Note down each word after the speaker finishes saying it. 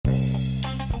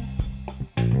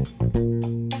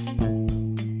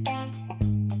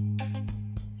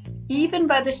Even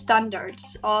by the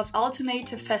standards of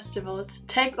alternative festivals,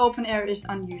 Tech Open Air is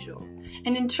unusual.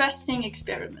 An interesting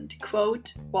experiment,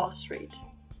 quote Wall Street.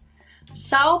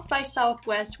 South by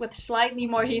Southwest with slightly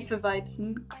more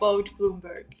Hefeweizen, quote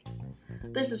Bloomberg.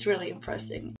 This is really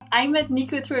impressive. I met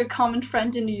Niko through a common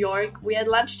friend in New York. We had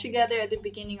lunch together at the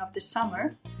beginning of the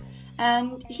summer.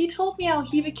 And he told me how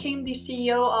he became the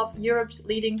CEO of Europe's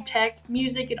leading tech,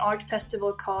 music and art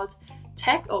festival called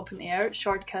Tech Open Air,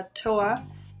 shortcut TOA,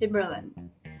 in Berlin.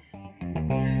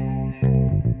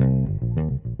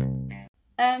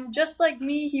 And just like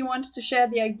me, he wants to share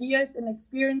the ideas and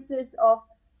experiences of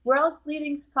world's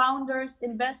leading founders,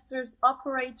 investors,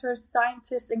 operators,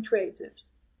 scientists, and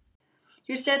creatives.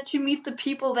 You said to meet the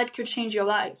people that could change your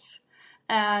life.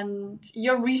 And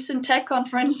your recent tech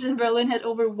conference in Berlin had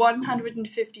over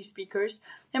 150 speakers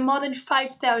and more than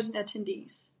 5,000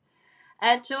 attendees.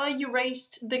 At TOA, you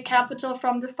raised the capital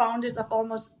from the founders of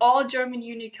almost all German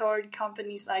unicorn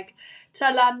companies like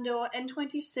Zalando,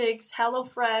 N26,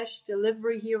 HelloFresh,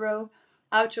 DeliveryHero,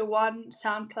 AutoOne,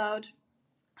 Soundcloud,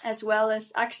 as well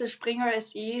as Axel Springer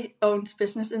SE owns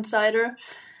Business Insider.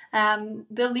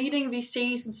 The leading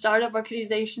VCs and startup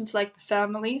organizations like the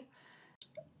family.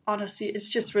 Honestly, it's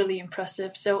just really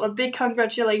impressive. So a big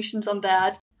congratulations on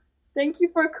that. Thank you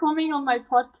for coming on my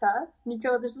podcast,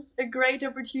 Niko. This is a great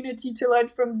opportunity to learn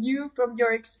from you, from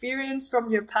your experience,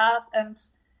 from your path. And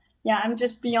yeah, I'm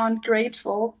just beyond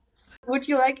grateful. Would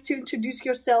you like to introduce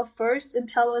yourself first and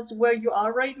tell us where you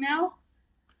are right now?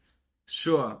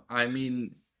 Sure. I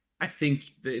mean, I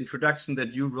think the introduction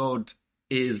that you wrote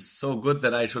is so good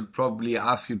that I should probably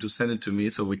ask you to send it to me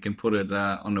so we can put it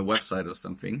on a website or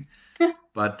something.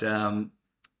 But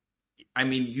I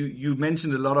mean, you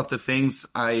mentioned a lot of the things.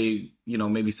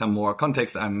 Maybe some more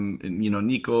context. I'm,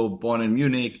 Niko, born in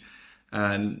Munich,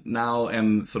 and now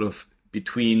I'm sort of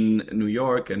between New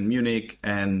York and Munich,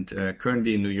 and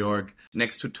currently in New York.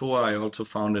 Next to TOA, I also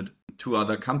founded 2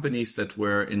 other companies that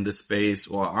were in the space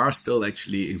or are still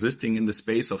actually existing in the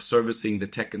space of servicing the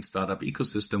tech and startup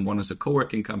ecosystem. One is a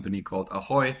co-working company called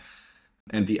Ahoy,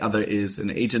 and the other is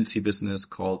an agency business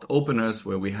called Openers,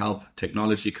 where we help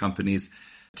technology companies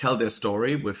tell their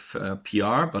story with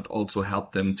PR, but also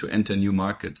help them to enter new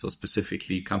markets. So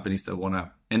specifically companies that want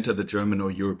to enter the German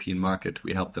or European market,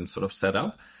 we help them sort of set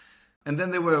up. And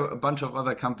then there were a bunch of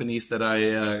other companies that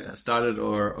I started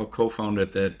or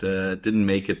co-founded that didn't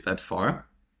make it that far.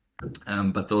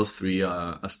 But those 3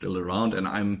 are still around, and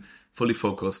I'm fully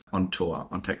focused on TOA,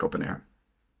 on Tech Open Air.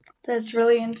 That's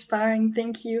really inspiring.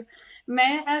 Thank you.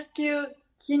 May I ask you,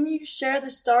 can you share the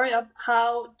story of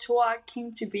how TOA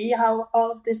came to be, how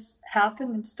all of this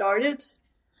happened and started?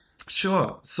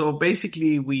 Sure. So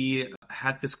basically, we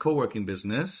had this co-working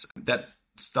business that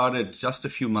started just a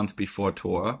few months before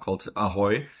TOA called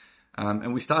Ahoy.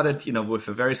 And we started, with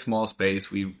a very small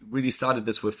space. We really started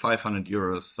this with 500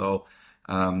 euros. So,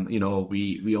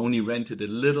 we only rented a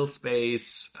little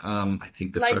space. I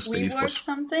think the first space was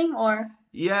something or...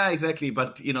 Yeah, exactly.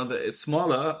 But, it's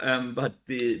smaller. But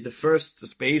the first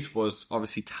space was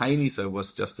obviously tiny. So it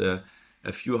was just a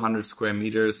few hundred square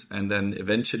meters. And then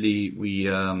eventually we,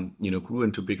 grew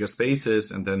into bigger spaces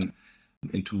and then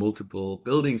into multiple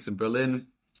buildings in Berlin.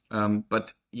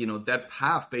 But that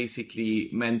path basically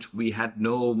meant we had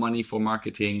no money for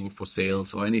marketing or for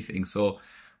sales or anything. So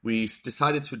we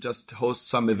decided to just host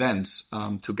some events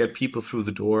to get people through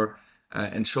the door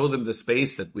and show them the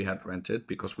space that we had rented,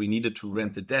 because we needed to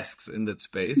rent the desks in that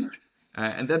space.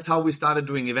 And that's how we started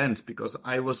doing events, because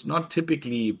I was not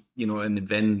typically, an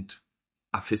event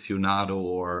aficionado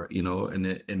or,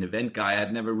 an event guy. I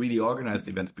had never really organized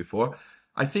events before.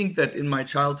 I think that in my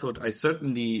childhood, I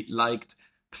certainly liked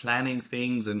planning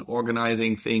things and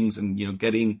organizing things and,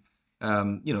 getting,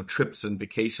 trips and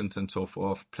vacations and so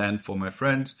forth planned for my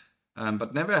friends,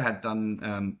 but never had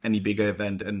done any bigger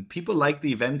event. And people liked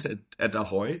the events at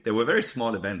Ahoy. They were very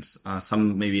small events.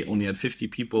 Some maybe only had 50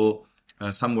 people.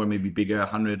 Some were maybe bigger,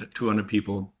 100, 200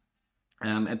 people.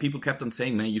 And people kept on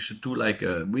saying, man, you should do like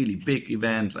a really big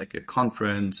event, like a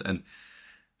conference. And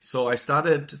so I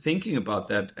started thinking about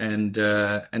that, and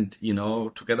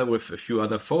together with a few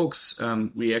other folks,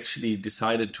 we actually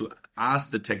decided to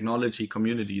ask the technology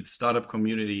community, the startup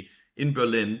community in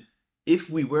Berlin, if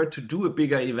we were to do a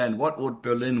bigger event, what would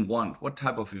Berlin want? What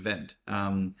type of event?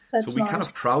 So we kind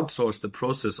of crowdsourced the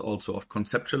process also of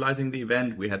conceptualizing the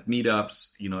event. We had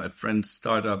meetups, at friends'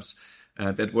 startups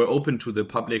that were open to the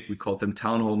public. We called them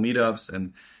town hall meetups,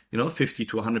 and 50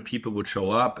 to 100 people would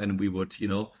show up, and we would,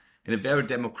 in a very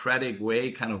democratic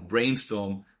way, kind of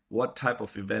brainstorm what type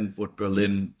of event would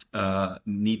Berlin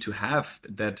need to have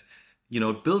that,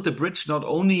 build a bridge not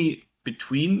only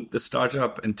between the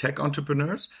startup and tech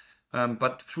entrepreneurs,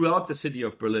 but throughout the city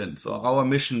of Berlin. So our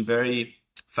mission very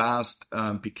fast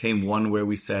became one where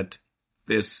we said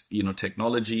there's,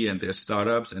 technology and there's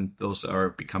startups, and those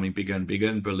are becoming bigger and bigger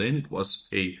in Berlin. It was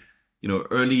a,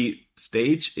 early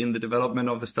stage in the development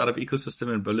of the startup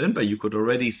ecosystem in Berlin, but you could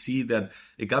already see that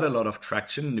it got a lot of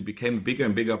traction and it became a bigger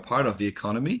and bigger part of the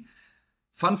economy.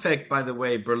 Fun fact, by the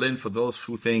way, Berlin, for those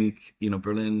who think,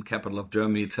 Berlin, capital of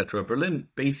Germany, etc., Berlin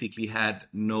basically had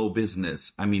no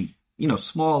business. I mean,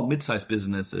 small, mid-sized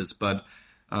businesses, but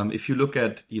if you look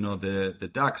at, the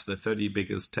DAX, the 30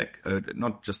 biggest tech,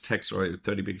 not just tech, sorry,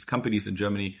 30 biggest companies in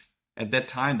Germany, at that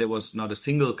time, there was not a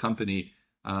single company.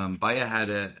 Bayer had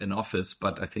an office,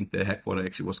 but I think the headquarters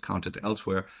actually was counted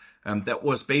elsewhere, that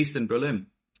was based in Berlin.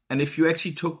 And if you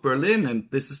actually took Berlin, and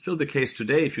this is still the case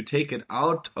today, if you take it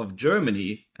out of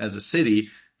Germany as a city,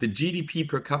 the GDP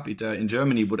per capita in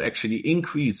Germany would actually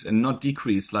increase and not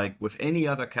decrease like with any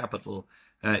other capital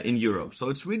in Europe. So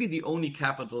it's really the only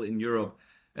capital in Europe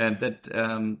that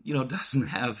doesn't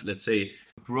have, let's say,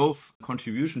 growth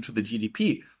contribution to the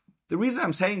GDP. The reason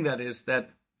I'm saying that is that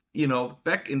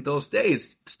back in those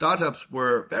days, startups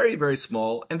were very, very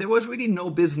small and there was really no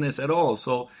business at all.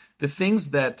 So the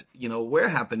things that, were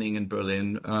happening in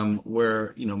Berlin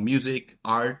were, music,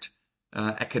 art,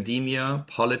 academia,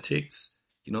 politics,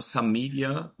 some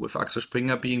media, with Axel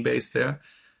Springer being based there.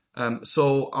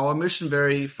 So our mission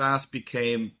very fast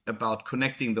became about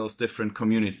connecting those different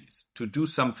communities to do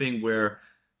something where,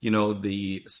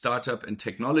 the startup and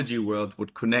technology world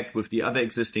would connect with the other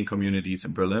existing communities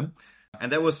in Berlin.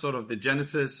 And that was sort of the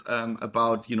genesis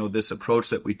about, this approach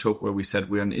that we took where we said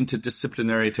we're an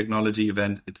interdisciplinary technology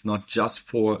event. It's not just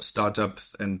for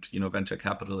startups and, venture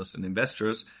capitalists and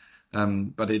investors,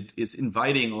 but it is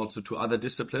inviting also to other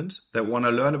disciplines that want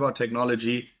to learn about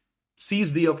technology,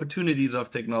 seize the opportunities of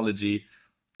technology.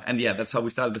 And yeah, that's how we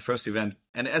started the first event.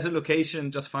 And as a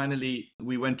location, just finally,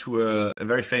 we went to a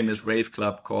very famous rave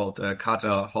club called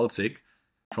Kater Holzig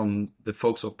from the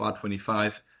folks of Bar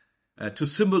 25. To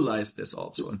symbolize this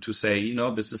also and to say,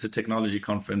 this is a technology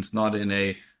conference, not in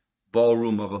a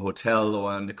ballroom of a hotel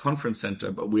or in a conference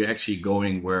center, but we're actually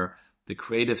going where the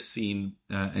creative scene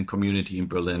and community in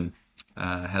Berlin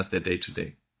has their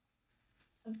day-to-day.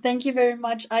 Thank you very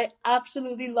much. I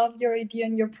absolutely love your idea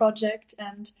and your project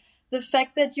and the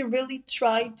fact that you really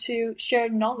try to share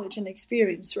knowledge and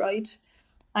experience, right?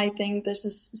 I think this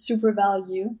is super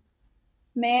value.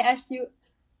 May I ask you,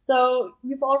 so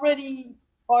you've already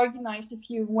organized a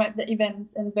few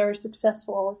events and very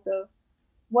successful also.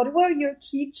 What were your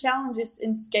key challenges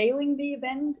in scaling the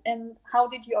event and how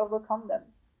did you overcome them?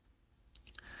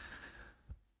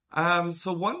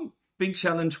 So one big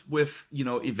challenge with,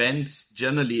 events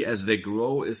generally as they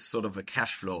grow is sort of a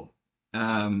cash flow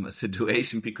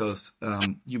situation because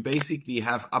you basically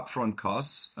have upfront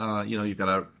costs. You got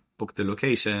to book the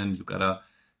location, you got to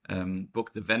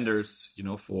book the vendors,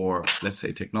 for, let's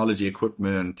say, technology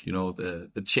equipment,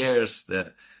 the chairs,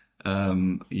 the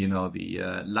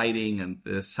lighting and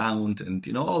the sound and,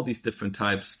 all these different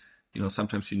types.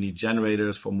 Sometimes you need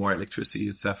generators for more electricity,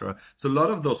 etc. So a lot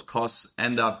of those costs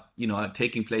end up,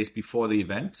 taking place before the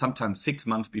event, sometimes 6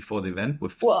 months before the event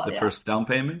with first down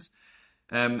payments.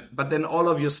 But then all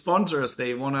of your sponsors,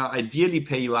 they want to ideally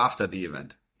pay you after the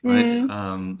event, right?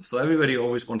 So everybody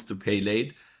always wants to pay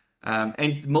late.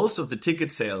 And most of the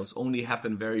ticket sales only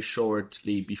happen very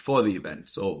shortly before the event.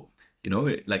 So,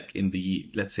 like in the,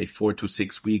 let's say, 4 to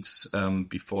 6 weeks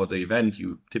before the event,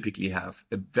 you typically have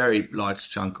a very large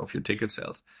chunk of your ticket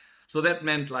sales. So that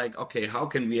meant like, okay, how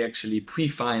can we actually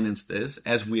pre-finance this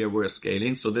as we were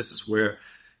scaling? So this is where,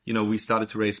 we started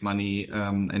to raise money,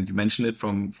 and you mentioned it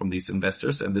from these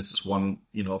investors. And this is one,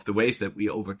 of the ways that we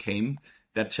overcame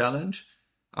that challenge.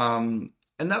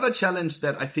 Another challenge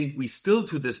that I think we still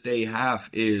to this day have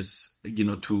is,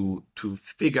 to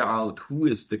figure out who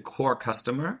is the core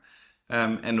customer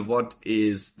and what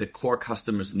is the core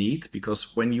customer's need.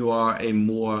 Because when you are a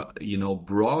more,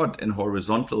 broad and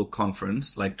horizontal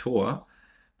conference like TOA,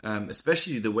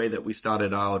 especially the way that we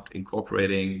started out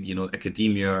incorporating,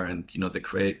 academia and,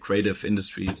 the creative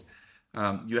industries,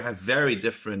 you have very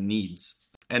different needs.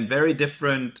 And very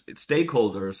different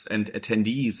stakeholders and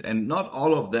attendees, and not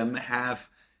all of them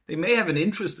they may have an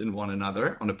interest in one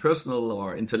another on a personal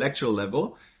or intellectual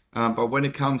level, but when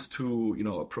it comes to,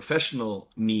 a professional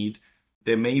need,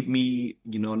 there may be,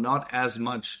 not as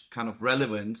much kind of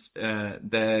relevance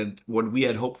that what we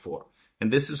had hoped for.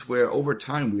 And this is where over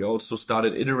time we also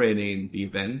started iterating the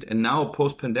event. And now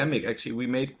post-pandemic, actually, we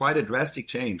made quite a drastic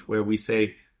change where we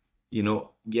say,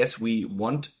 yes, we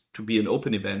want to be an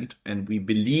open event, and we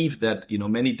believe that,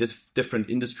 many different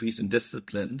industries and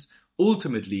disciplines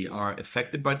ultimately are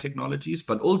affected by technologies,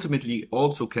 but ultimately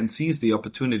also can seize the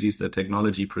opportunities that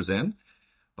technology present.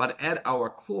 But at our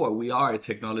core, we are a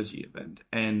technology event,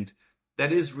 and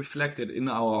that is reflected in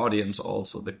our audience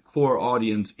also. The core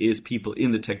audience is people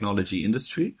in the technology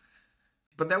industry.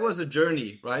 But that was a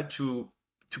journey, right, to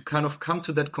kind of come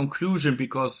to that conclusion,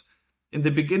 because in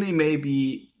the beginning,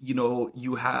 maybe,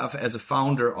 you have as a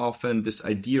founder often this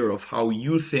idea of how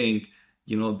you think,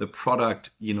 the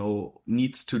product,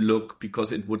 needs to look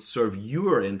because it would serve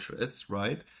your interests,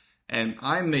 right? And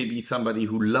I'm maybe somebody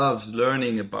who loves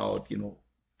learning about,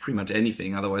 pretty much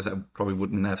anything. Otherwise, I probably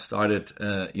wouldn't have started,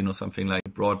 something like a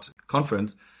broad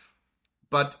conference.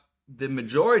 But the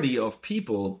majority of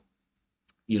people,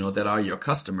 that are your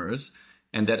customers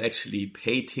and that actually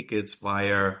pay tickets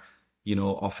via,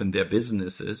 often their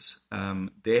businesses,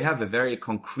 they have a very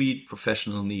concrete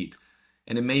professional need.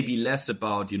 And it may be less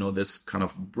about, this kind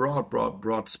of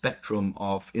broad spectrum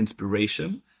of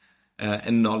inspiration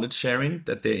and knowledge sharing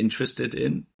that they're interested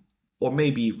in. Or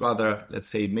maybe rather, let's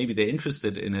say, maybe they're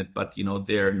interested in it, but,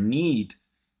 their need,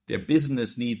 their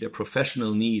business need, their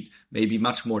professional need may be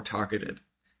much more targeted.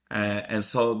 And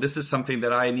so this is something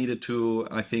that I needed to,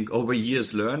 I think, over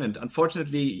years learn. And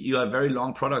unfortunately, you have very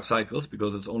long product cycles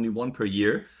because it's only one per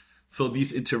year. So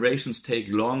these iterations take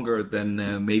longer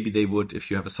than maybe they would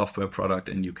if you have a software product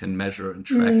and you can measure and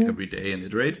track every day and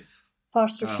iterate.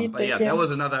 Faster feedback. But yeah, that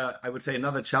was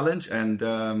another challenge.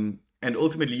 And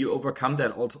ultimately, you overcome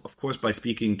that also, of course, by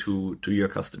speaking to your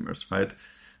customers, right?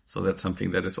 So that's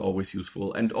something that is always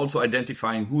useful. And also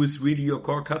identifying who is really your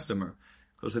core customer.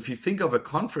 Because if you think of a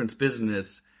conference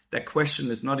business, that question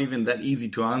is not even that easy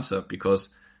to answer, because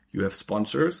you have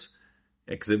sponsors,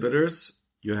 exhibitors,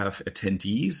 you have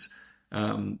attendees.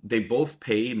 They both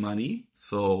pay money.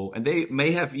 And they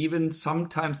may have even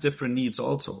sometimes different needs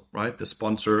also, right? The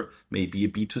sponsor may be a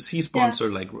B2C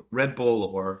sponsor like Red Bull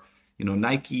or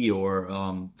Nike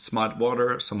or Smart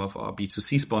Water, some of our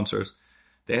B2C sponsors.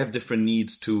 They have different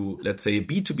needs to, let's say, a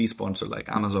B2B sponsor like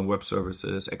Amazon Web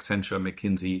Services, Accenture,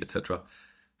 McKinsey, etc.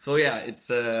 So yeah,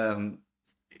 it's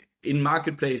in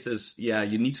marketplaces,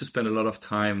 you need to spend a lot of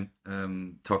time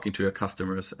talking to your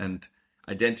customers and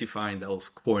identifying those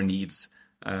core needs,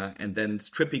 and then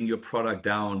stripping your product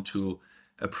down to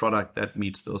a product that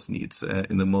meets those needs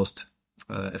in the most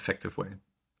effective way.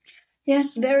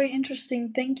 Yes, very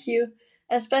interesting. Thank you.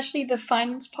 Especially the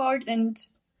finance part and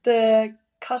the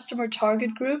customer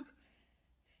target group.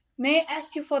 May I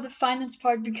ask you for the finance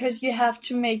part, because you have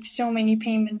to make so many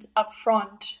payments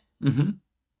upfront? Mm-hmm.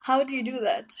 How do you do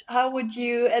that? How would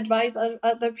you advise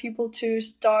other people to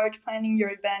start planning your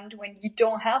event when you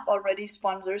don't have already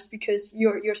sponsors, because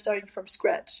you're starting from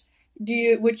scratch?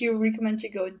 Would you recommend to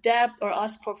go in debt or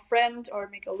ask for a friend or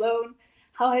make a loan?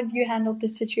 How have you handled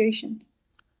this situation?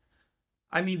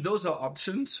 I mean, those are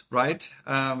options, right?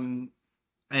 And,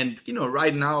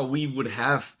 right now we would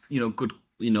have, good,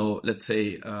 let's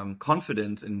say,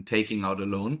 confidence in taking out a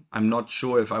loan. I'm not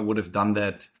sure if I would have done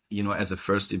that, as a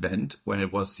first event when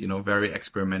it was, very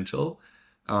experimental.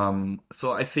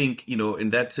 So I think, in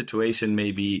that situation,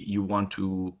 maybe you want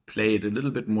to play it a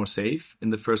little bit more safe in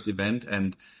the first event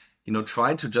and,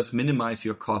 try to just minimize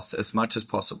your costs as much as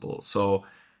possible. So,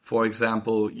 for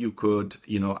example, you could,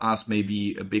 ask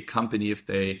maybe a big company if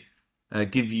they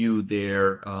give you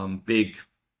their big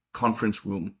conference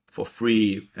room for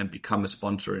free and become a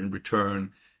sponsor in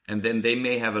return. And then they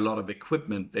may have a lot of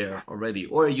equipment there already,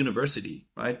 or a university,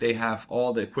 right? They have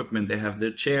all the equipment. They have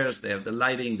the chairs, they have the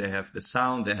lighting, they have the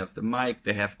sound, they have the mic,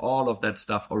 they have all of that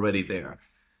stuff already there.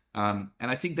 And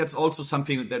I think that's also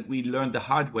something that we learned the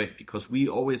hard way, because we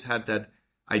always had that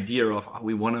idea of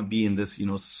we want to be in this,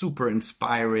 super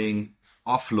inspiring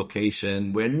off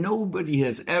location where nobody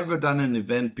has ever done an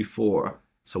event before.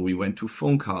 So we went to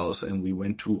Funk House and we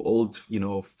went to old,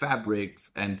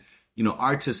 fabrics and,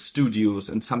 artist studios.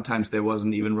 And sometimes there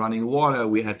wasn't even running water.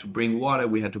 We had to bring water.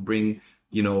 We had to bring,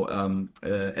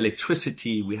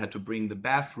 electricity. We had to bring the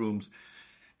bathrooms,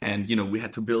 and, we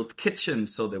had to build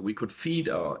kitchens so that we could feed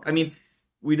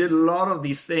we did a lot of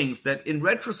these things that in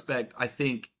retrospect, I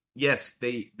think, yes,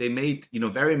 they made,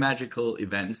 very magical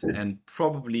events and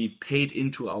probably paid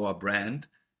into our brand.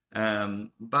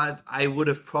 But I would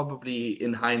have probably,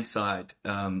 in hindsight,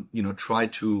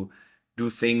 tried to do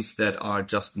things that are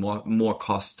just more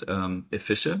cost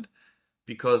efficient,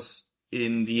 because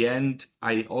in the end,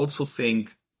 I also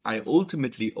think I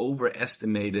ultimately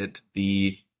overestimated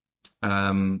the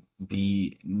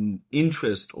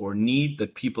interest or need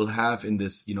that people have in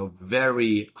this,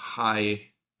 very high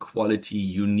quality,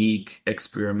 unique,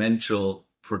 experimental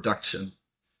production.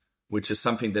 which is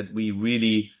something that we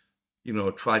really,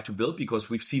 try to build because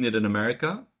we've seen it in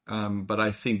America. But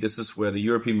I think this is where the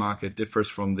European market differs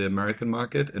from the American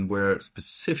market, and where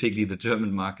specifically the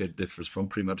German market differs from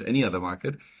pretty much any other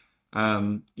market.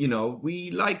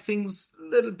 We like things a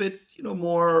little bit,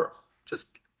 more just,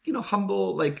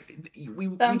 humble. Like we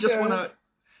just want to,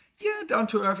 down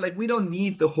to earth. Like we don't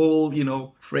need the whole,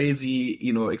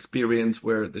 crazy, experience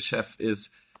where the chef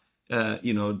is,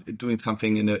 doing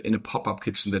something in a pop-up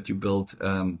kitchen that you built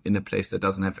in a place that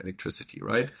doesn't have electricity,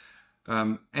 right?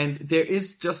 And there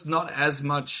is just not as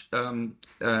much,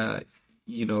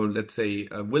 let's say,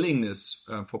 willingness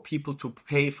for people to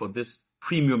pay for this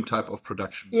premium type of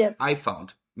production. Yep. I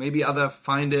found. Maybe others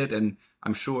find it, and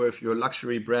I'm sure if you're a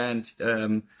luxury brand,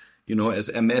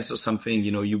 as MS or something,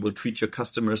 you will treat your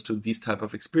customers to these type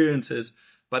of experiences.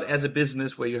 But as a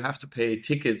business where you have to pay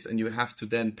tickets and you have to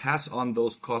then pass on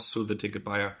those costs to the ticket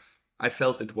buyer, I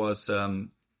felt it was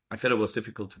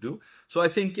difficult to do. So I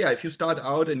think, if you start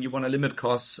out and you want to limit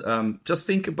costs, just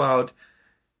think about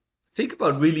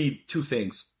really two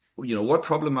things. What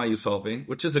problem are you solving?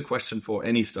 Which is a question for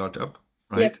any startup,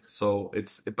 right? Yep. So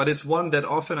it's one that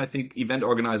often I think event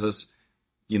organizers,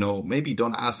 maybe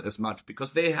don't ask as much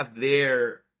because they have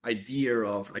their idea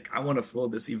of like, I want to throw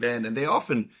this event, and they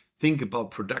often think about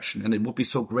production, and it would be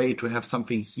so great to have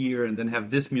something here and then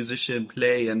have this musician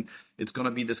play, and it's going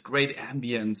to be this great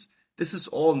ambience. This is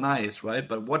all nice, right?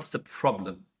 But what's the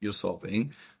problem you're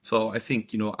solving? So I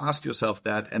think, ask yourself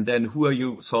that, and then who are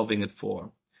you solving it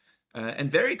for?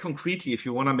 And very concretely, if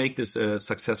you want to make this a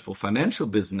successful financial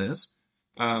business,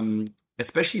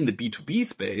 especially in the B2B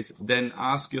space, then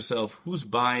ask yourself who's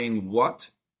buying what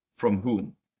from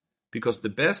whom. Because the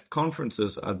best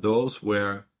conferences are those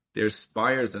where there's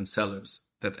buyers and sellers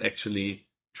that actually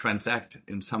transact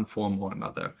in some form or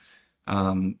another.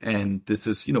 And this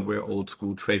is, where old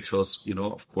school trade shows,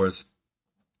 of course,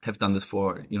 have done this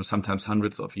for, sometimes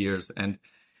hundreds of years. And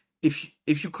if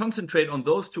you concentrate on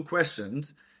those two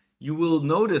questions, you will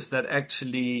notice that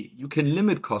actually you can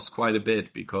limit costs quite a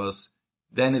bit, because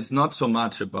then it's not so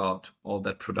much about all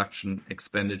that production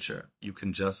expenditure. You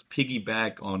can just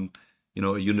piggyback on,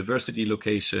 a university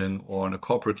location or on a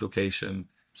corporate location.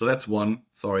 So that's one.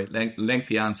 Sorry,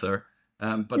 lengthy answer.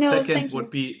 But No, second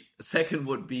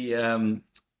would be,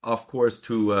 of course,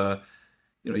 to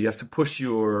you have to push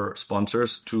your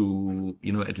sponsors to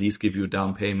at least give you a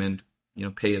down payment.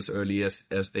 Pay as early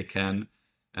as they can.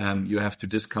 You have to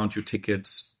discount your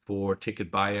tickets for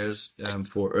ticket buyers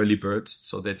for early birds,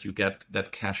 so that you get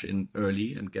that cash in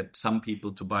early and get some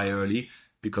people to buy early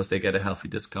because they get a healthy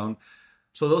discount.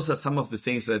 So those are some of the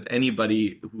things that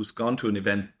anybody who's gone to an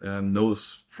event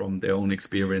knows from their own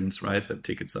experience, right? That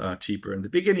tickets are cheaper in the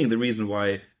beginning. The reason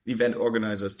why event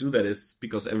organizers do that is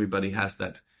because everybody has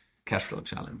that cash flow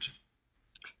challenge.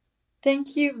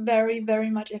 Thank you very, very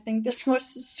much. I think this was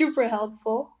super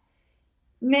helpful.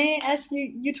 May I ask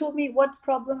you, you told me what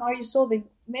problem are you solving?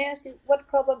 May I ask you, what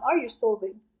problem are you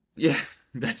solving? Yeah,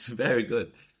 that's very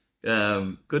good.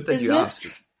 Good that Isn't you it?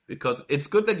 asked. Because it's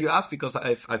good that you asked, because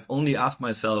I've only asked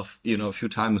myself, a few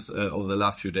times over the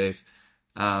last few days.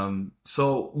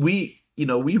 So we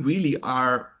really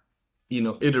are,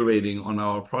 iterating on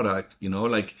our product,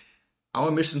 like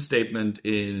our mission statement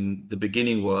in the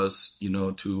beginning was,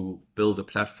 to build a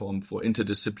platform for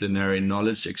interdisciplinary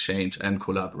knowledge exchange and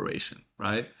collaboration,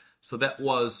 right? So that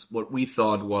was what we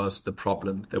thought was the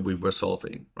problem that we were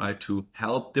solving, right? To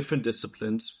help different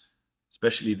disciplines,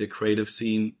 especially the creative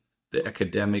scene, the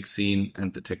academic scene,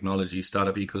 and the technology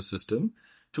startup ecosystem,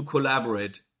 to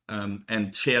collaborate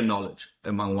and share knowledge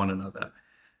among one another.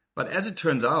 But as it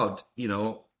turns out,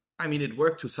 it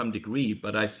worked to some degree,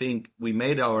 but I think we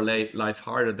made our life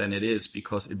harder than it is,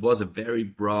 because it was a very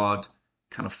broad,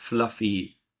 kind of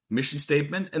fluffy mission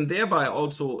statement, and thereby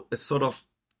also a sort of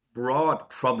broad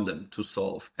problem to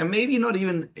solve. And maybe not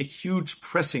even a huge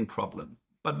pressing problem,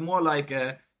 but more like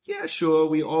yeah, sure,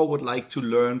 we all would like to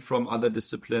learn from other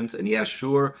disciplines. And yeah,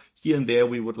 sure, here and there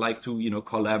we would like to,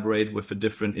 collaborate with a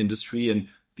different industry. And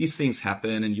these things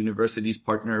happen, and universities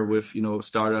partner with,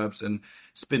 startups and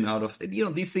spin out of,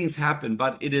 these things happen.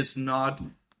 But it is not,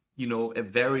 a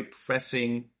very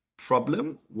pressing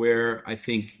problem where I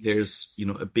think there's,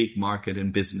 a big market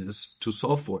in business to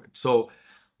solve for it. So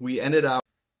we ended up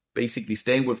basically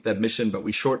staying with that mission, but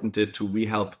we shortened it to we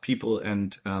help people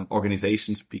and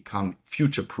organizations become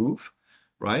future-proof,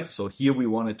 right? So here we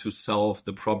wanted to solve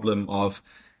the problem of,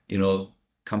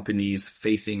 companies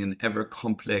facing an ever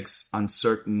complex,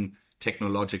 uncertain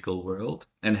technological world,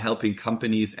 and helping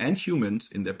companies and humans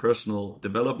in their personal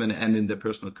development and in their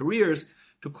personal careers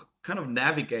to kind of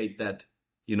navigate that,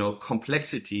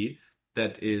 complexity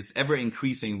that is ever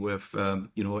increasing with,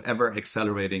 ever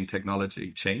accelerating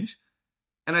technology change.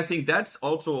 And I think that's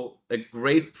also a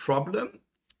great problem.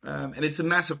 And it's a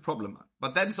massive problem.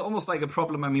 But that is almost like a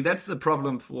problem. I mean, that's a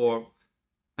problem for,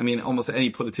 almost any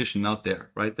politician out there,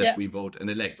 right? That we vote and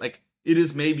elect. Like, it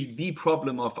is maybe the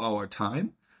problem of our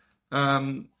time.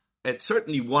 It's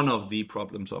certainly one of the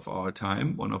problems of our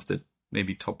time, one of the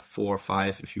maybe top 4 or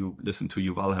 5, if you listen to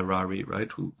Yuval Harari,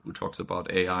 right? Who talks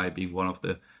about AI being one of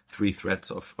the 3 threats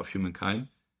of humankind.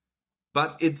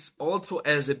 But it's also,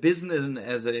 as a business and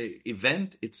as an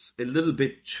event, it's a little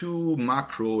bit too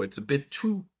macro. It's a bit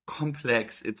too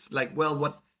complex. It's like, well,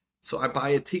 what? So I buy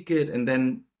a ticket and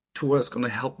then TOA is going to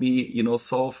help me,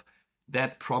 solve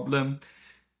that problem.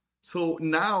 So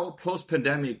now,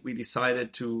 post-pandemic, we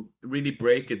decided to really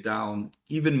break it down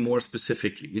even more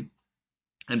specifically.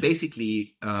 And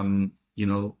basically,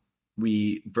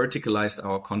 we verticalized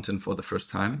our content for the first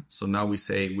time. So now we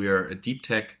say we are a deep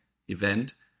tech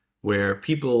event where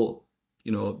people,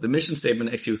 the mission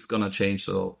statement actually is going to change.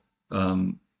 So,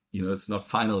 it's not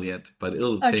final yet, but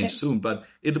it'll change soon. But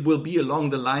it will be along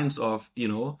the lines of,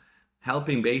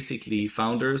 helping basically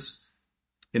founders,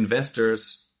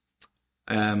 investors,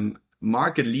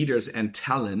 market leaders and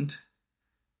talent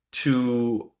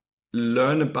to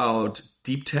learn about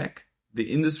deep tech,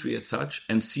 the industry as such,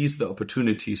 and seize the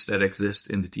opportunities that exist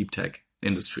in the deep tech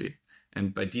industry.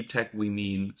 And by deep tech, we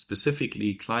mean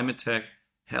specifically climate tech,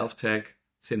 health tech,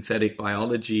 synthetic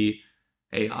biology,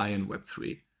 AI, and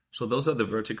Web3. So those are the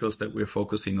verticals that we're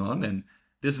focusing on. And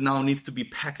this now needs to be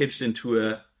packaged into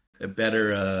a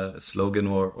better slogan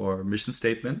or mission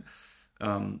statement.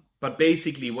 But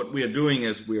basically what we are doing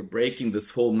is we're breaking this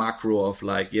whole macro of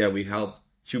we help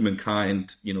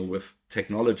humankind, with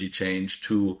technology change,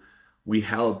 to we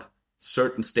help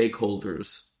certain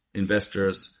stakeholders,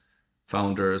 investors,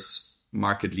 founders,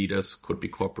 market leaders, could be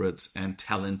corporates, and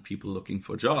talent, people looking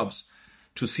for jobs,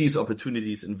 to seize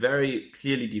opportunities in very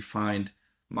clearly defined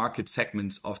market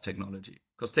segments of technology.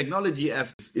 Because technology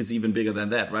is even bigger than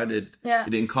that, right? It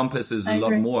encompasses a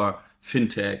lot more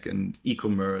fintech and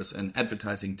e-commerce and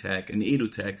advertising tech and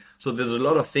edu tech. So there's a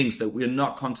lot of things that we're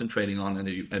not concentrating on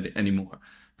anymore,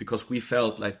 because we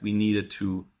felt like we needed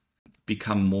to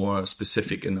become more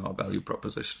specific in our value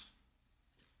proposition.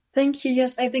 Thank you.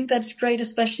 Yes, I think that's great,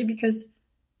 especially because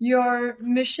your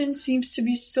mission seems to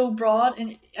be so broad,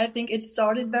 and I think it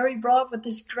started very broad with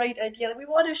this great idea that we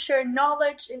want to share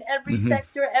knowledge in every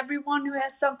sector. Everyone who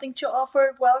has something to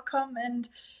offer, welcome, and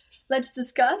let's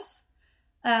discuss.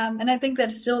 And I think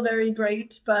that's still very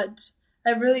great, but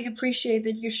I really appreciate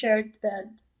that you shared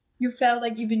that you felt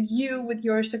like even you, with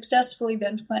your successful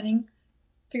event planning,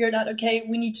 figured out, okay,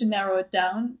 we need to narrow it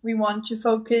down. We want to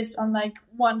focus on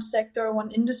one sector,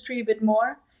 one industry a bit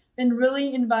more, and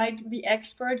really invite the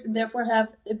experts and therefore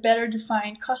have a better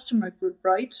defined customer group,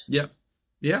 right?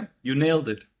 Yeah, you nailed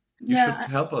it. You should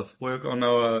help us work on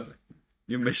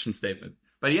your mission statement.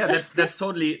 But yeah, that's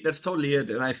totally it.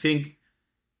 And I think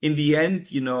in the end,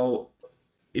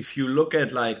 if you look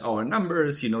at our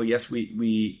numbers, yes,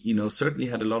 we certainly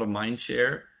had a lot of mind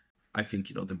share. I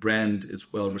think, the brand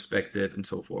is well respected and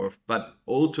so forth. But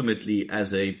ultimately,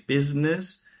 as a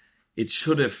business, it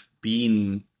should have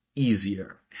been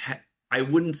easier. I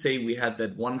wouldn't say we had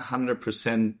that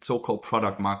 100% so-called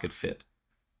product market fit,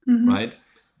 right?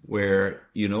 Where,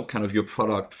 kind of your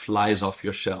product flies off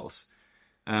your shelves.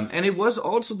 And it was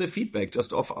also the feedback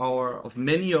just of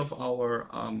many of our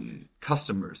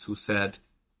customers who said,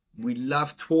 we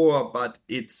love TOA, but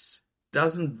it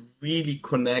doesn't really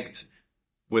connect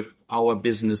with our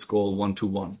business goal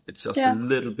one-to-one. It's just a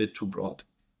little bit too broad.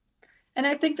 And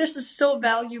I think this is so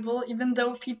valuable, even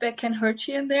though feedback can hurt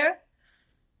you in there,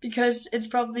 because it's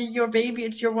probably your baby,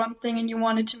 it's your one thing, and you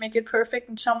wanted to make it perfect,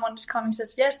 and someone's coming and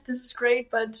says, yes, this is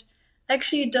great, but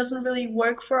actually it doesn't really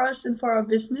work for us and for our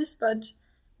business. But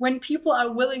when people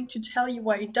are willing to tell you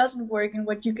why it doesn't work and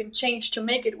what you can change to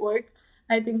make it work,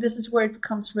 I think this is where it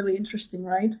becomes really interesting,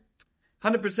 right?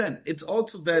 100%. It's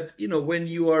also that, when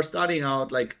you are starting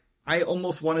out, I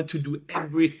almost wanted to do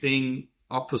everything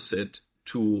opposite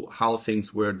to how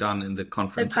things were done in the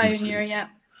conference industry. The pioneer,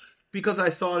 Because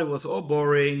I thought it was all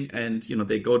boring, and,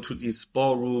 they go to these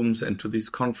ballrooms and to these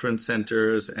conference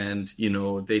centers, and,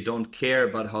 they don't care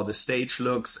about how the stage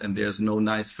looks, and there's no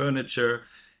nice furniture.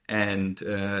 And,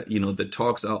 the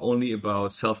talks are only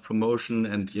about self-promotion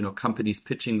and, companies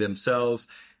pitching themselves.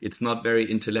 It's not very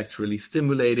intellectually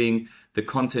stimulating. The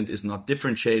content is not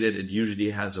differentiated. It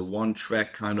usually has a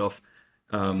one-track kind of,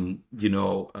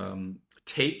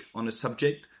 take on a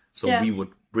subject. So we would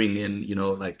bring in,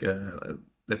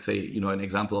 let's say, an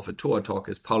example of a TOA talk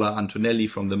is Paula Antonelli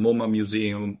from the MoMA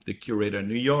Museum, the curator in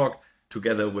New York.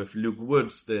 together with Luke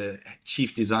Woods, the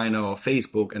chief designer of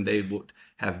Facebook, and they would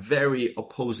have very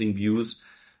opposing views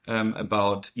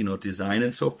about, design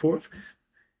and so forth.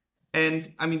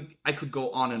 And I mean, I could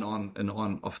go on and on and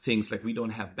on of things like we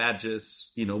don't have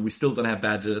badges, we still don't have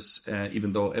badges,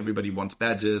 even though everybody wants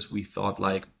badges. We thought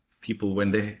like people,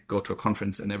 when they go to a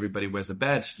conference and everybody wears a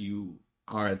badge, you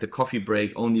are at the coffee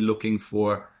break only looking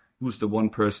for who's the one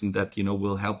person that,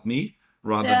 will help me,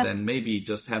 rather than maybe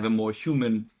just have a more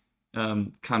human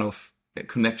kind of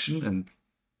connection and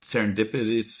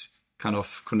serendipitous kind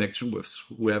of connection with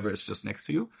whoever is just next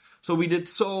to you. So we did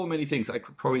so many things. I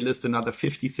could probably list another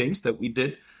 50 things that we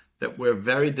did that were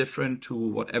very different to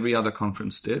what every other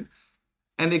conference did.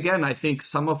 And again, I think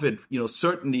some of it,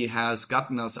 certainly has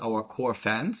gotten us our core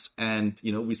fans. And,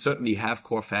 we certainly have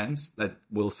core fans that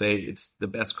will say it's the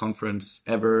best conference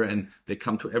ever. And they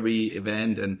come to every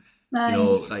event and,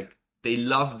 nice. They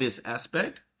love this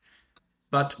aspect.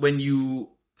 But when you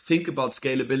think about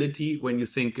scalability, when you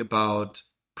think about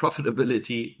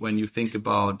profitability, when you think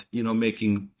about,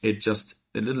 making it just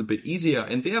a little bit easier,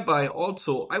 and thereby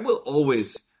also, I will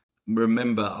always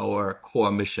remember our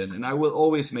core mission, and I will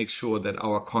always make sure that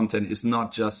our content is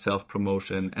not just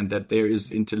self-promotion, and that there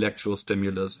is intellectual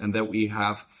stimulus, and that we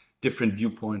have different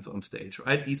viewpoints on stage,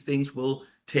 right? These things will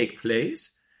take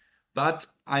place, but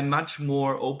I'm much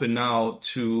more open now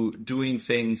to doing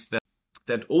things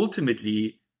that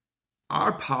ultimately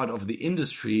are part of the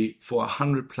industry for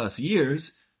 100 plus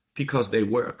years because they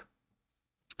work.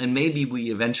 And maybe we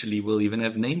eventually will even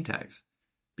have name tags,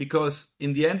 because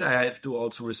in the end, I have to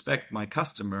also respect my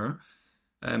customer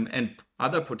and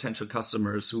other potential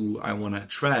customers who I want to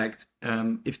attract.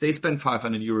 If they spend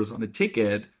 500 euros on a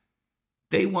ticket,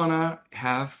 they want to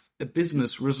have a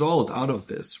business result out of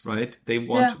this, right? They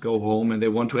want to go home and they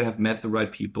want to have met the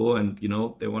right people, and,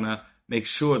 they want to make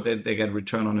sure that they get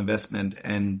return on investment,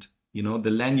 and,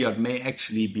 the lanyard may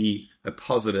actually be a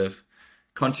positive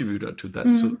contributor to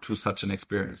that, to such an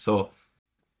experience. So,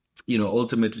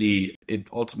 ultimately, it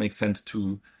also makes sense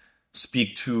to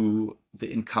speak to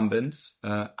the incumbents.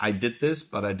 I did this,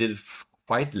 but I did it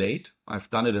quite late. I've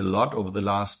done it a lot over the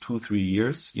last 2-3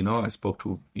 years. I spoke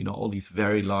to, all these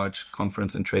very large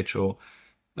conference and trade show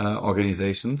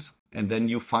organizations. And then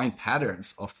you find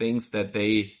patterns of things that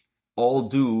they all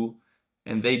do,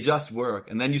 and they just work.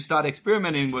 And then you start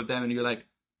experimenting with them, and you're like,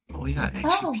 oh yeah,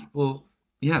 actually people,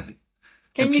 yeah.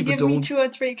 Can you give me 2 or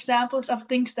 3 examples of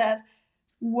things that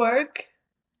work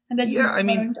and that you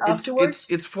learned afterwards?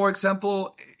 It's for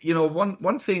example,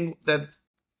 one thing that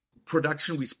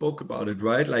production, we spoke about it,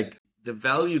 right? Like the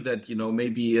value that,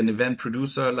 maybe an event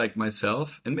producer like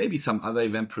myself, and maybe some other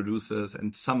event producers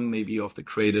and some maybe of the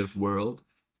creative world,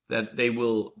 that they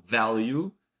will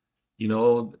value,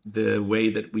 the way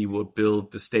that we would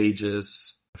build the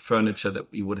stages, furniture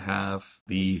that we would have,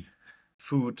 the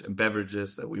food and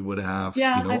beverages that we would have,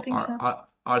 I think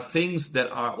are things that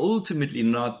are ultimately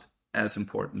not as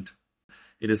important.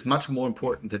 It is much more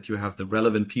important that you have the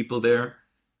relevant people there,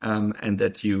 and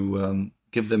that you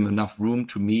give them enough room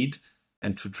to meet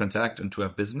and to transact and to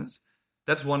have business.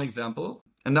 That's one example.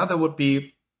 Another would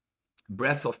be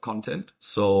breadth of content.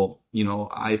 So,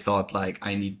 I thought like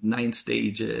I need 9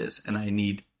 stages and I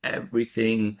need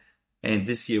everything. And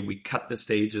this year we cut the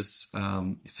stages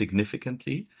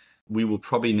significantly. We will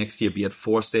probably next year be at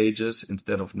 4 stages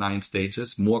instead of 9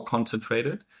 stages, more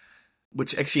concentrated,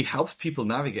 which actually helps people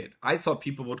navigate. I thought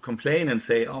people would complain and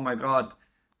say, oh my God,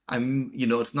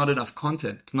 it's not enough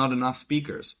content. It's not enough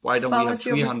speakers. Why don't we have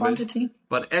 300?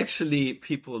 But actually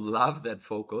people love that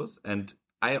focus. And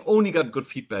I only got good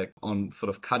feedback on sort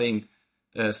of cutting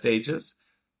stages.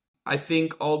 I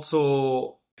think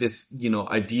also this,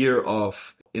 idea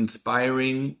of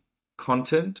inspiring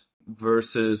content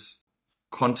versus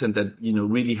content that,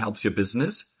 really helps your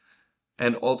business.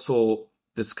 And also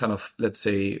this kind of, let's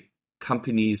say,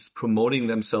 companies promoting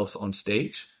themselves on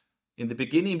stage in the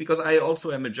beginning, because I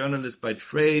also am a journalist by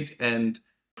trade. And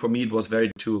for me, it was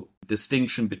very to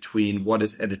distinction between what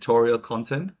is editorial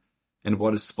content and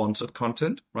what is sponsored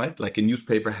content, right? Like a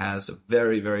newspaper has a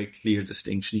very, very clear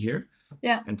distinction here.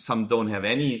 Yeah. And some don't have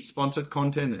any sponsored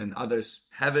content and others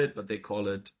have it, but they call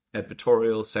it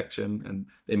editorial section, and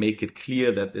they make it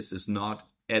clear that this is not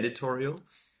editorial.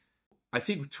 I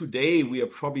think today we are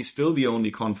probably still the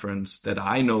only conference that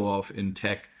I know of in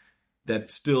tech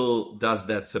that still does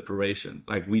that separation.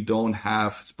 Like we don't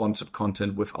have sponsored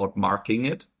content without marking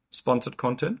it sponsored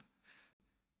content.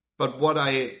 But what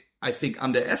I think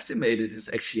underestimated is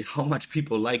actually how much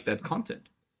people like that content.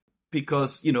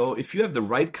 Because, if you have the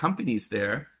right companies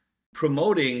there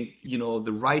promoting,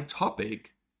 the right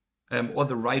topic or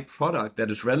the right product that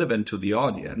is relevant to the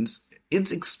audience,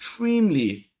 it's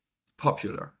extremely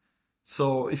popular.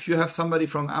 So if you have somebody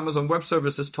from Amazon Web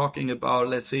Services talking about,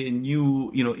 let's say, a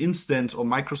new, instance or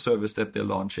microservice that they're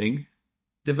launching,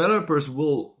 developers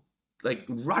will like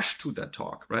rush to that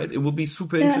talk, right? It will be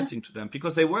super interesting to them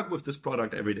because they work with this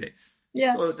product every day.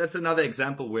 Yeah. So that's another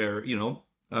example where,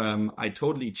 I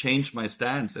totally changed my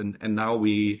stance and now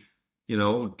we,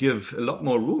 give a lot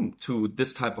more room to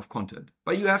this type of content.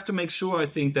 But you have to make sure, I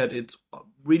think, that it's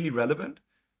really relevant.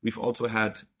 We've also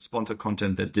had sponsored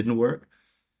content that didn't work.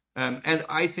 And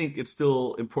I think it's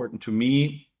still important to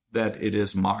me that it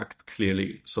is marked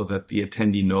clearly so that the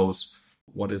attendee knows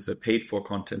what is a paid for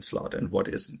content slot and what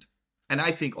isn't. And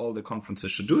I think all the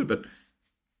conferences should do it, but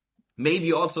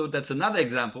maybe also that's another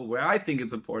example where I think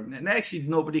it's important and actually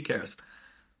nobody cares.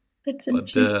 That's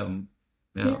interesting.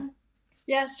 Yeah.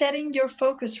 Yeah, setting your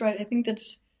focus right. I think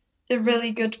that's a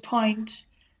really good point.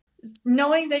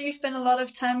 Knowing that you spend a lot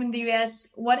of time in the US,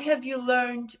 what have you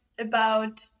learned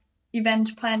about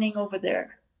event planning over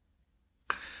there?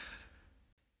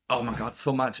 Oh my God,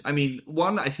 so much. I mean,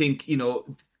 one, I think,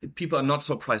 people are not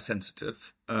so price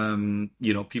sensitive.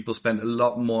 People spend a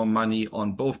lot more money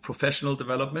on both professional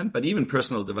development, but even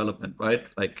personal development, right?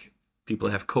 Like people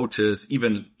have coaches,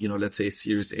 even, let's say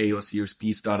Series A or Series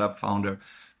B startup founder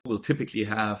will typically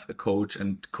have a coach,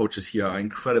 and coaches here are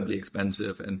incredibly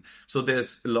expensive. And so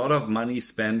there's a lot of money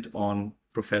spent on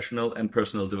professional and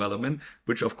personal development,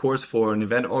 which of course for an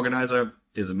event organizer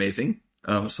is amazing.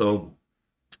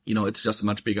 It's just a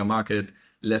much bigger market,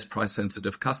 less price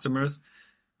sensitive customers.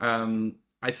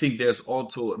 I think there's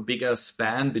also a bigger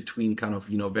span between kind of,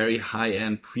 very high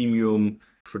end premium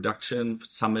production.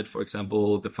 Summit, for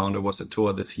example, the founder was at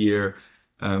TOA this year.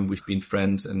 We've been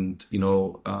friends and,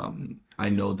 I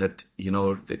know that,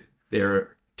 that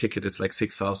their ticket is like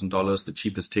 $6,000, the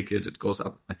cheapest ticket. It goes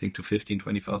up, I think, to $15,000,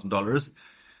 $20,000.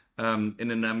 And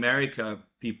in America,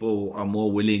 people are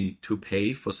more willing to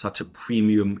pay for such a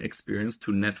premium experience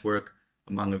to network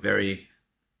among a very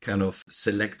kind of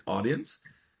select audience.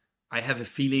 I have a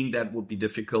feeling that would be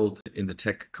difficult in the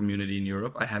tech community in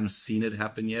Europe. I haven't seen it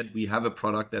happen yet. We have a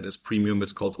product that is premium.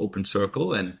 It's called Open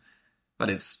Circle, but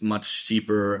it's much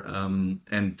cheaper,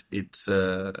 and it's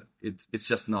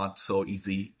just not so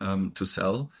easy to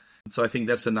sell. So I think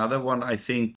that's another one. I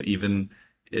think even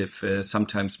if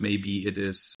sometimes maybe it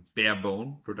is bare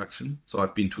bone production. So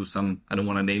I've been to some, I don't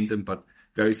want to name them, but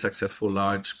very successful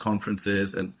large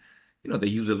conferences, and they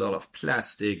use a lot of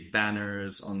plastic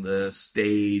banners on the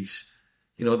stage.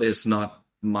 There's not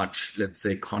much, let's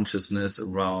say, consciousness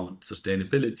around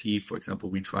sustainability. For example,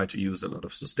 we try to use a lot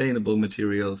of sustainable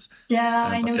materials. Yeah,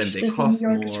 I noticed this in New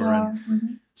York as well.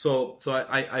 So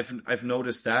I've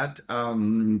noticed that.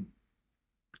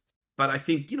 But I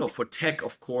think, for tech,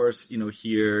 of course,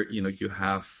 here, you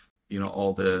have,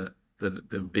 all the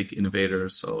big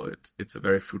innovators. So it's a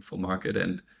very fruitful market,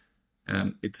 and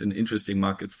it's an interesting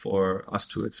market for us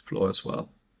to explore as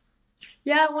well.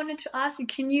 Yeah, I wanted to ask you,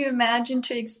 can you imagine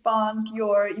to expand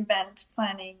your event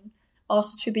planning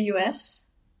also to the US?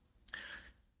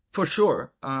 For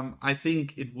sure. I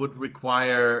think it would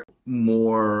require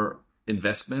more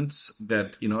investments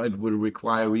that, it will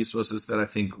require resources that I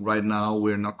think right now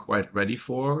we're not quite ready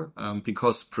for,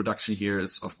 because production here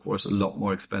is, of course, a lot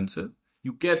more expensive.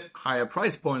 You get higher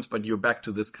price points, but you're back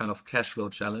to this kind of cash flow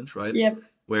challenge, right? Yep.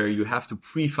 Where you have to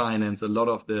pre-finance a lot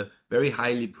of the very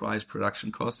highly priced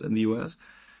production costs in the US.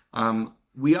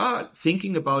 We are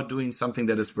thinking about doing something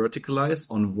that is verticalized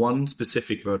on one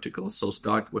specific vertical. So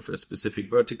start with a specific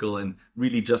vertical and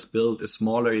really just build a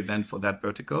smaller event for that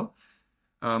vertical.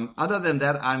 Other than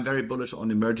that, I'm very bullish on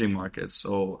emerging markets.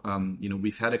 So,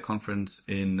 we've had a conference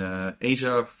in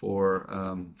Asia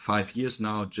for 5 years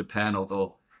now, Japan,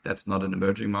 although that's not an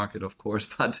emerging market, of course,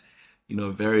 but a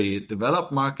very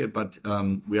developed market, but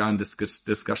we are in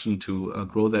discussion to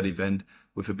grow that event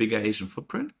with a bigger Asian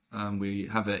footprint. We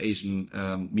have an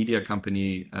Asian media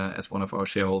company as one of our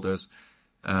shareholders,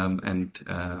 and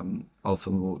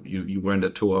also you weren't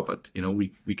at TOA, but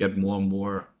we get more and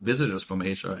more visitors from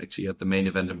Asia actually at the main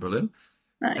event in Berlin.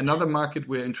 Nice. Another market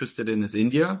we're interested in is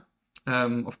India.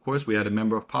 Of course, we had a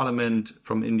member of parliament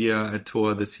from India at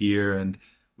TOA this year, and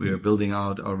we are building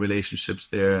out our relationships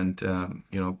there, and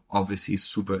obviously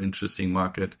super interesting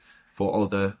market for all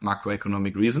the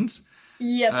macroeconomic reasons.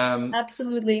 Yep,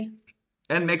 absolutely.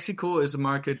 And Mexico is a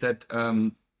market that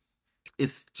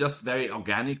is just very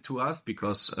organic to us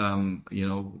because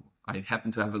I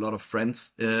happen to have a lot of friends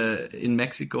in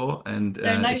Mexico, and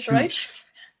they're nice, right?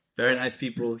 Very nice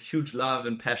people, huge love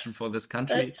and passion for this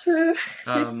country. That's true.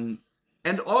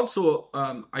 And also,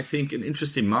 I think an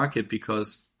interesting market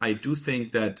because I do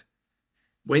think that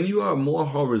when you are more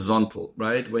horizontal,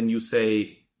 right? When you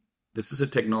say this is a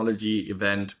technology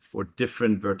event for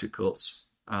different verticals,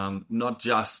 not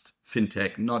just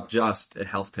fintech, not just a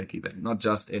health tech event, not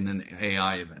just in an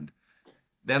AI event,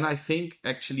 then I think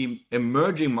actually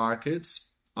emerging markets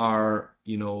are,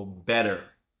 better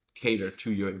catered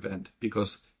to your event,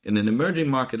 because in an emerging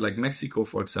market like Mexico,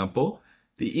 for example,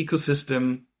 the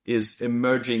ecosystem is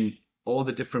emerging. All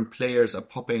the different players are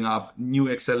popping up. New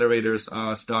accelerators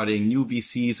are starting. New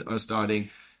VCs are starting.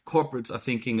 Corporates are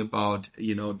thinking about,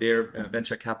 their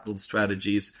venture capital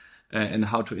strategies and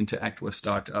how to interact with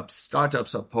startups.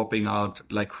 Startups are popping out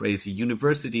like crazy.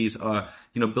 Universities are,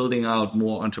 building out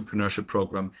more entrepreneurship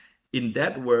program. In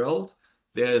that world,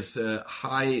 there's a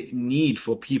high need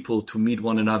for people to meet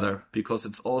one another because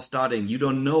it's all starting. You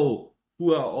don't know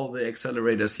who are all the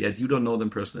accelerators yet. You don't know them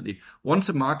personally. Once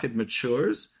a market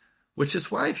matures, which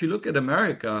is why if you look at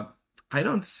America, I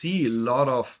don't see a lot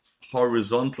of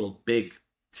horizontal big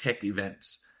tech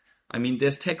events. I mean,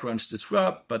 there's TechCrunch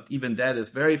Disrupt, but even that is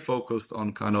very focused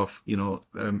on kind of,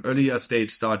 earlier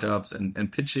stage startups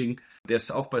and pitching. There's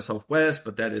South by Southwest,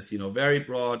 but that is, very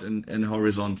broad and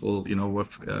horizontal,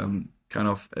 with kind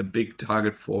of a big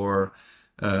target for,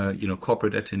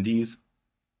 corporate attendees.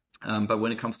 But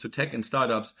when it comes to tech and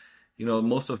startups,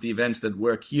 most of the events that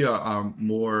work here are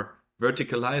more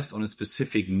verticalized on a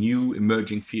specific new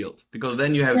emerging field, because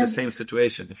then you have the same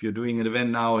situation. If you're doing an event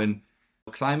now in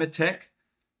climate tech,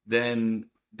 then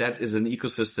that is an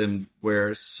ecosystem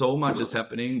where so much is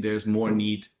happening. There's more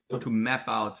need to map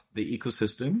out the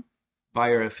ecosystem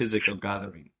via a physical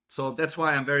gathering. So that's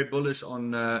why I'm very bullish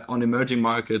on emerging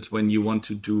markets when you want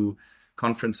to do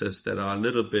conferences that are a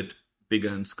little bit bigger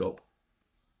in scope.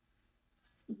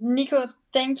 Niko,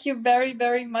 thank you very,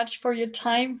 very much for your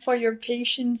time, for your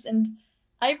patience. And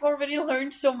I've already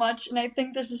learned so much. And I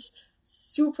think this is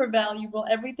super valuable.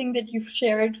 Everything that you've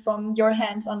shared from your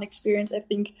hands-on experience, I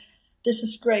think this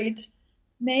is great.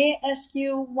 May I ask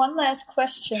you one last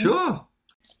question? Sure.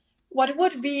 What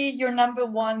would be your number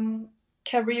one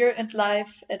career and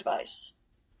life advice?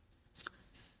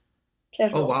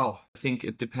 Oh, wow. I think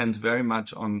it depends very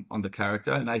much on the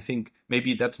character. And I think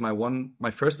maybe that's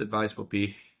my first advice would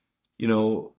be,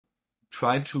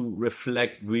 try to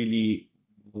reflect really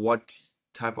what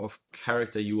type of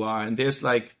character you are. And there's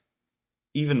like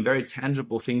even very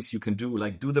tangible things you can do,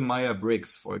 like do the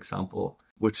Myers-Briggs, for example,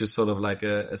 which is sort of like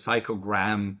a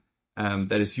psychogram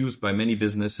that is used by many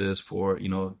businesses for,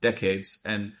 decades.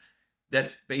 And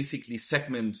that basically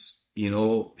segments,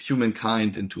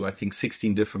 humankind into, I think,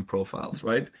 16 different profiles,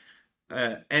 right?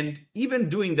 And even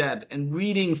doing that and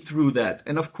reading through that,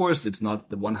 and of course, it's not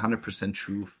the 100%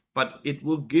 truth, but it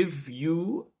will give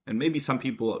you, and maybe some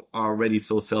people are already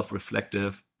so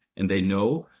self-reflective and they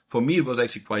know. For me, it was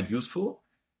actually quite useful.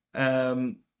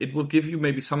 It will give you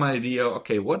maybe some idea,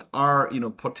 okay, what are,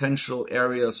 potential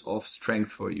areas of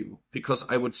strength for you? Because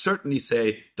I would certainly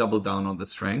say double down on the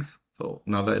strength. So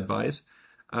another advice.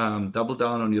 Double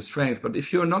down on your strength. But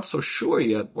if you're not so sure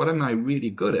yet, what am I really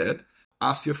good at?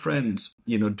 Ask your friends,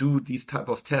 do these type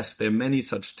of tests. There are many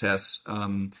such tests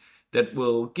that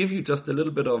will give you just a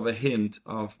little bit of a hint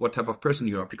of what type of person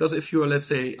you are. Because if you're, let's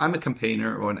say, I'm a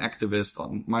campaigner or an activist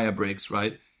on Myers-Briggs,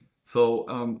 right?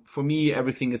 So for me,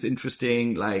 everything is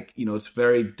interesting. Like, it's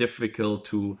very difficult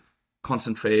to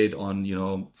concentrate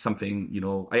on, something,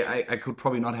 I could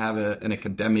probably not have an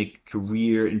academic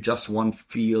career in just one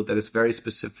field that is very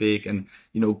specific and,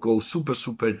 go super,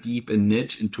 super deep and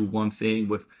niche into one thing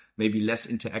with maybe less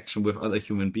interaction with other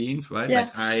human beings, right? Yeah.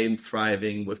 Like I'm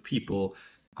thriving with people.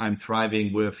 I'm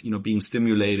thriving with, being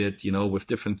stimulated, with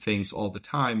different things all the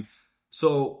time.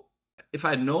 So if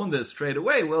I'd known this straight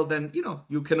away, well, then,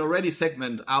 you can already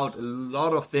segment out a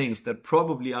lot of things that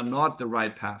probably are not the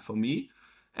right path for me.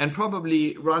 And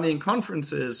probably running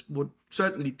conferences would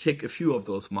certainly tick a few of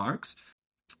those marks.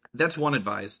 That's one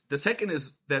advice. The second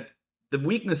is that the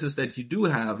weaknesses that you do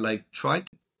have, like try to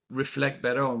reflect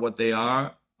better on what they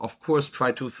are. Of course,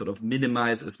 try to sort of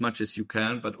minimize as much as you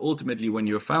can, but ultimately when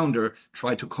you're a founder,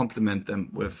 try to complement them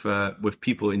with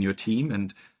people in your team.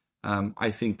 And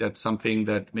I think that's something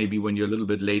that maybe when you're a little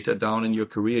bit later down in your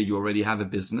career, you already have a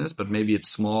business, but maybe it's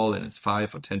small and it's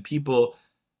 5 or 10 people.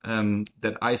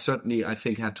 That I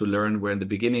think had to learn, where in the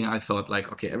beginning I thought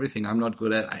like, okay, everything I'm not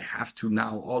good at, I have to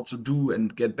now also do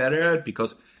and get better at,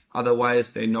 because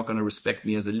otherwise they're not going to respect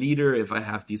me as a leader if I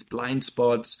have these blind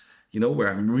spots, where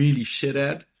I'm really shit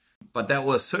at. But that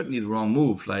was certainly the wrong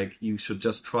move. Like you should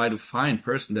just try to find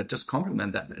person that just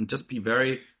complement that and just be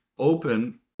very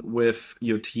open with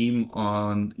your team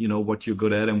on, what you're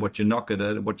good at and what you're not good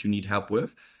at and what you need help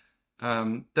with.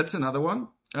 That's another one.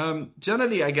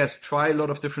 Generally, I guess, try a lot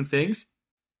of different things.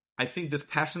 I think this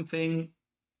passion thing,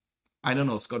 I don't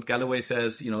know, Scott Galloway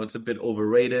says, it's a bit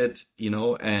overrated,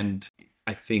 and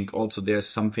I think also there's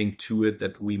something to it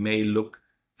that we may look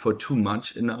for too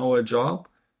much in our job.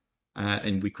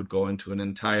 And we could go into an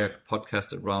entire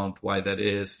podcast around why that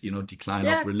is, decline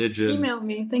of religion. Email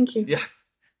me. Thank you. Yeah.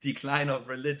 Decline of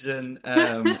religion,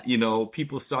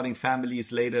 people starting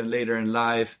families later and later in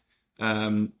life.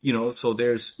 So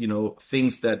there's,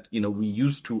 things that, we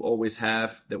used to always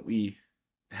have that we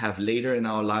have later in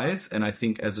our lives. And I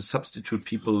think as a substitute,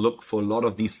 people look for a lot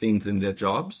of these things in their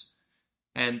jobs.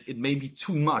 And it may be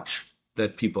too much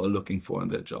that people are looking for in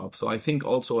their job. So I think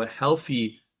also a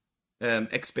healthy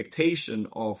expectation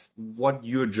of what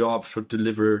your job should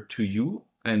deliver to you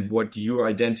and what your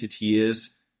identity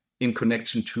is in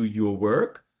connection to your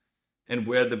work and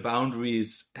where the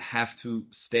boundaries have to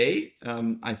stay.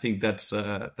 I think that's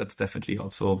definitely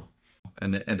also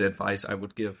an advice I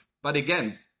would give. But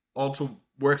again, also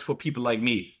works for people like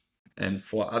me, and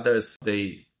for others,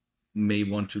 they may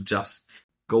want to just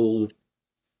go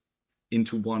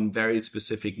into one very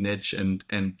specific niche and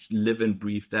live and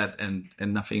breathe that and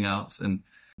nothing else. And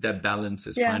that balance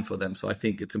is fine for them. So I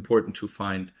think it's important to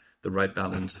find the right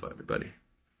balance for everybody.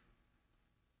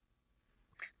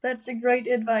 That's a great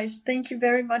advice. Thank you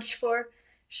very much for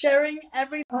sharing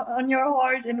everything on your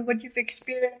heart and what you've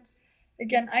experienced.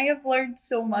 Again, I have learned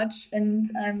so much, and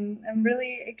I'm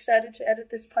really excited to edit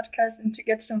this podcast and to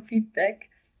get some feedback.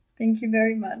 Thank you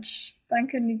very much.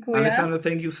 Danke, Niko. Alessandra,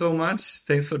 thank you so much.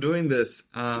 Thanks for doing this.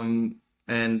 And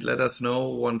let us know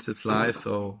once it's live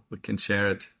so we can share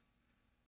it